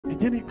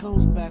then he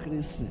comes back and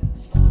he says,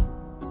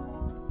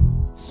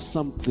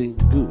 something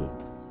good.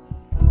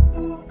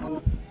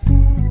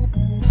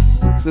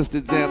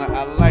 Sister Jana,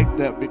 I like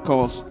that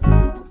because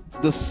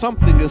the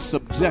something is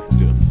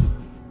subjective.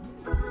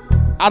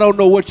 I don't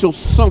know what your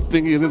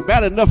something is. It's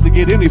bad enough to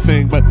get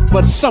anything,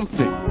 but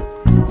something.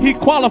 He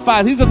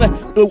qualifies. He says that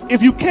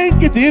if you can't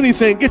get to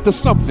anything, get to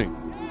something.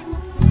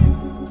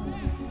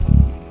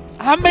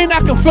 I may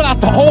not can fill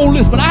out the whole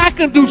list, but I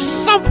can do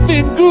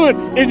something good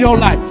in your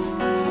life.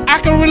 I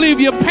can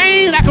relieve your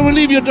pain. I can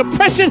relieve your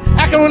depression.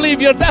 I can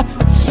relieve your doubt.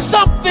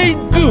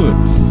 Something good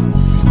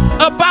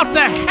about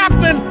to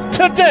happen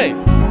today.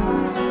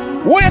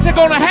 Where's it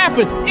going to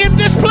happen? In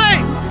this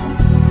place.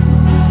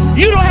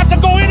 You don't have to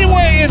go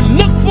anywhere and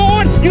look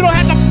for it. You don't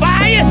have to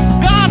buy it.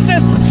 God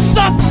says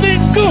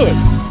something good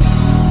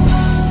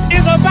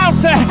is about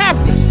to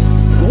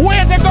happen.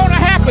 Where's it going to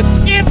happen?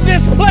 In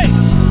this place.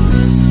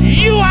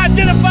 You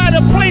identify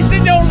the place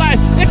in your life.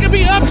 It can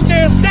be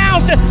upstairs,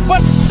 downstairs,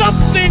 but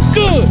something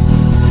good.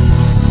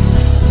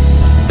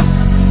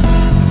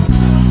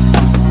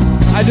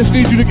 I just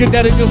need you to get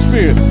that in your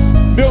spirit.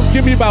 Bill,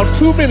 give me about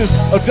 2 minutes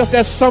of just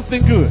that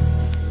something good.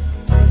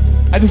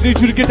 I just need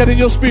you to get that in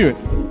your spirit.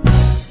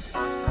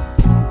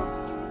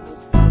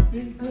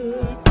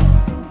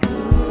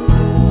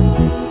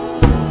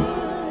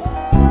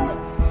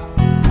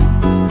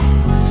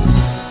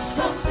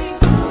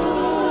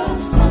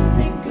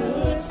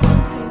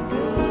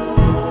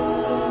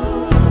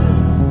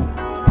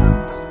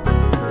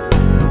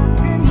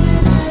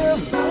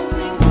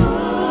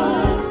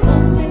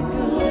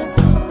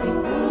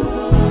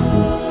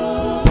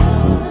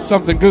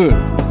 Something good.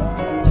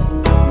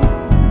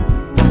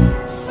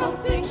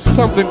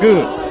 Something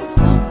good.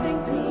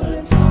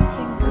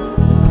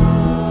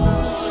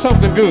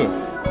 Something good.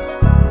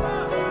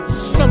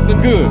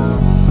 Something good.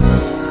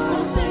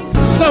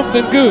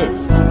 Something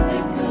good.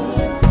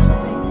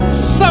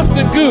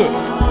 Something good.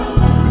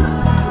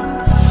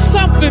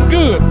 Something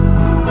good.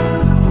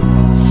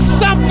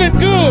 Something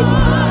good.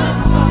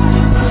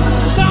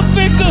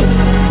 Something good.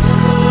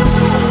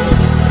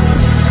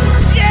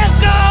 Yes,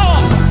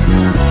 God.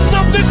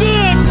 Something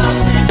good.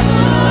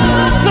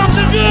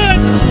 Something good.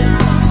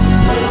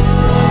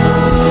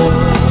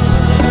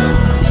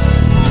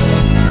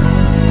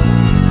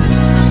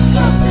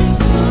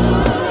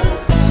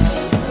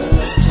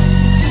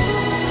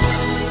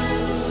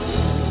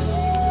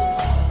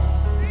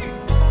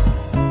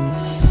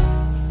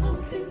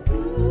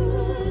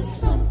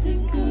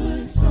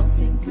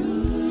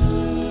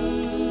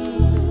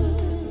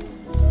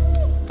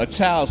 A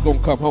child's gonna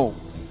come home.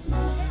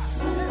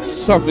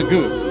 Something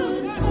good.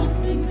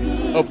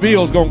 A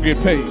bill's gonna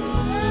get paid.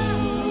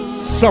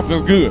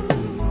 Something good.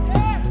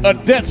 A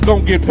debt's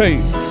gonna get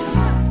paid.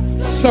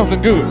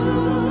 Something good.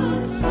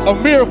 A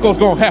miracle's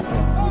gonna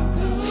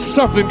happen.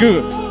 Something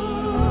good.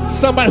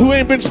 Somebody who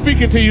ain't been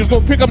speaking to you is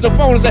gonna pick up the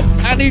phone and say,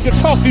 I need to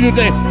talk to you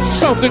today.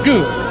 Something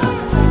good.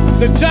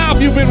 The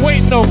job you've been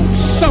waiting on.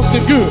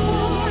 Something good.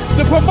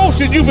 The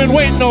promotion you've been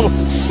waiting on.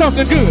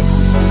 Something good.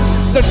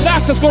 The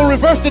doctor's gonna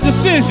reverse the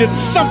decision.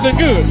 Something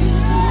good.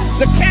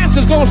 The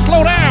cancer's gonna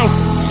slow down.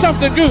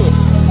 Something good.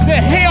 The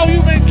hell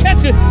you've been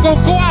catching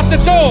gonna go out the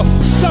door.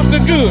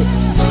 Something good.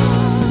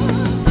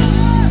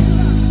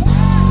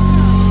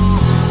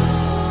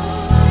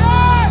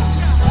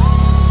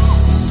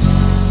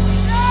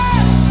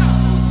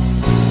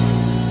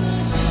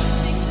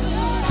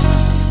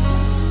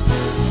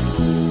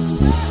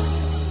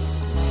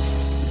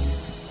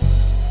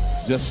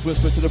 Just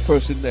whisper to the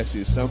person next to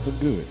you. Something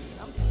good.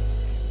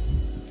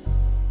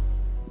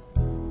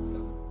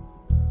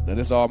 Now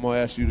that's all I'm gonna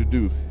ask you to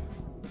do.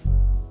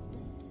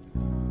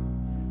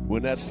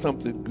 When that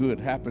something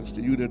good happens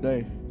to you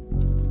today,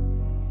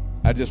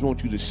 I just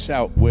want you to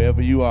shout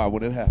wherever you are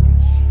when it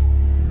happens.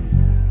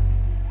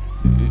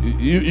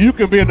 You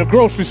can be in the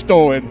grocery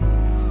store and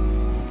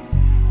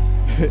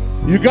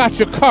you got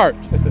your cart.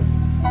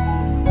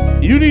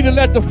 You need to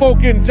let the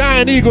folk in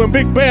Giant Eagle and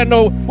Big Bear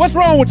know what's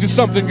wrong with you.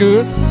 Something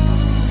good.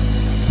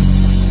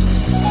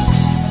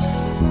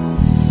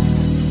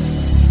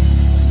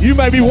 You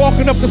might be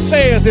walking up the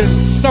stairs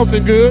and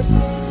something good.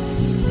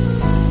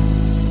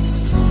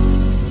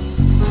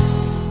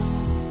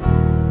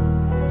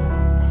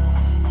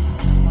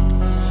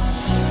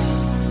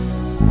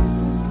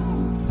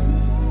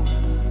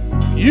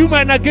 You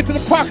might not get to the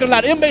parking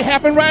lot. It may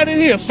happen right in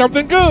here.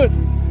 Something good.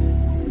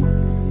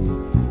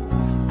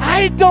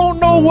 I don't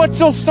know what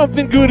your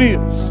something good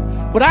is,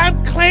 but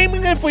I'm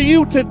claiming it for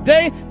you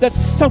today that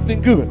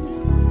something good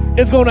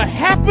is going to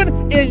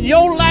happen in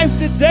your life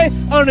today.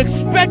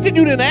 Unexpected,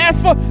 you didn't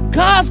ask for.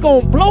 God's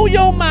going to blow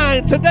your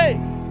mind today.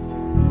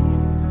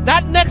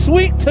 Not next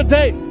week,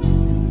 today.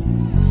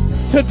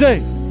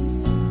 Today.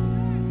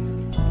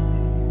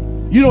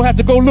 You don't have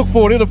to go look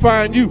for it. It'll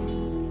find you.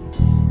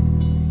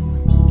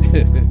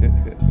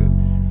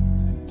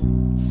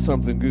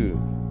 Something good.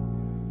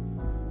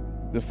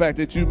 The fact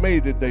that you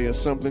made it today is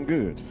something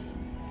good.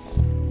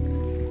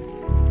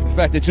 The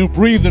fact that you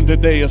breathing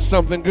today is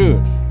something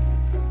good.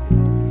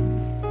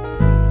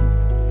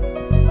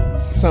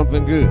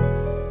 Something good.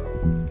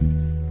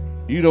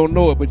 You don't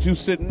know it, but you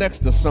sitting next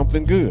to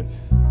something good.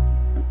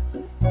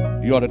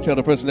 You ought to tell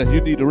the person that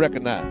you need to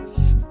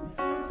recognize.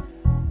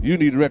 You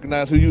need to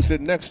recognize who you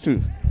sitting next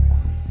to.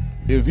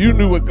 If you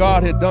knew what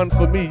God had done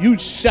for me,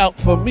 you'd shout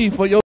for me for your